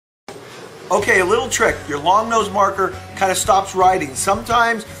Okay, a little trick. Your long nose marker kind of stops writing.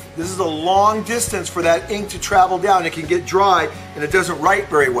 Sometimes this is a long distance for that ink to travel down. It can get dry and it doesn't write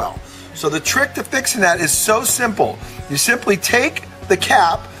very well. So the trick to fixing that is so simple. You simply take the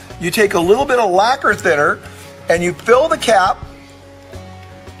cap, you take a little bit of lacquer thinner, and you fill the cap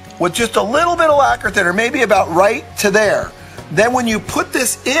with just a little bit of lacquer thinner, maybe about right to there. Then when you put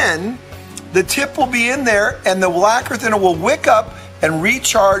this in, the tip will be in there and the lacquer thinner will wick up and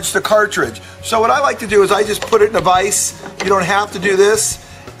recharge the cartridge. So what I like to do is I just put it in a vise. You don't have to do this.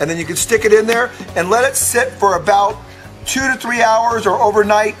 And then you can stick it in there and let it sit for about 2 to 3 hours or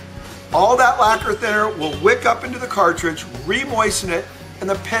overnight. All that lacquer thinner will wick up into the cartridge, re-moisten it, and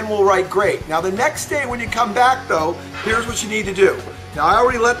the pen will write great. Now the next day when you come back though, here's what you need to do. Now I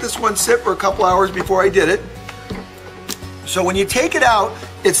already let this one sit for a couple hours before I did it. So when you take it out,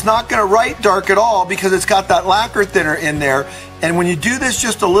 it's not going to write dark at all because it's got that lacquer thinner in there. And when you do this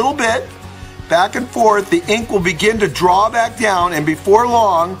just a little bit, back and forth, the ink will begin to draw back down, and before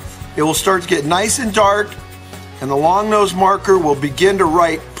long, it will start to get nice and dark, and the long nose marker will begin to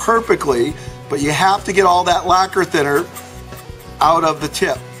write perfectly, but you have to get all that lacquer thinner out of the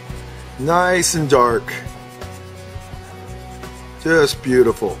tip. Nice and dark. Just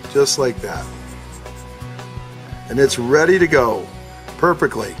beautiful, just like that. And it's ready to go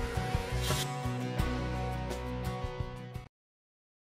perfectly.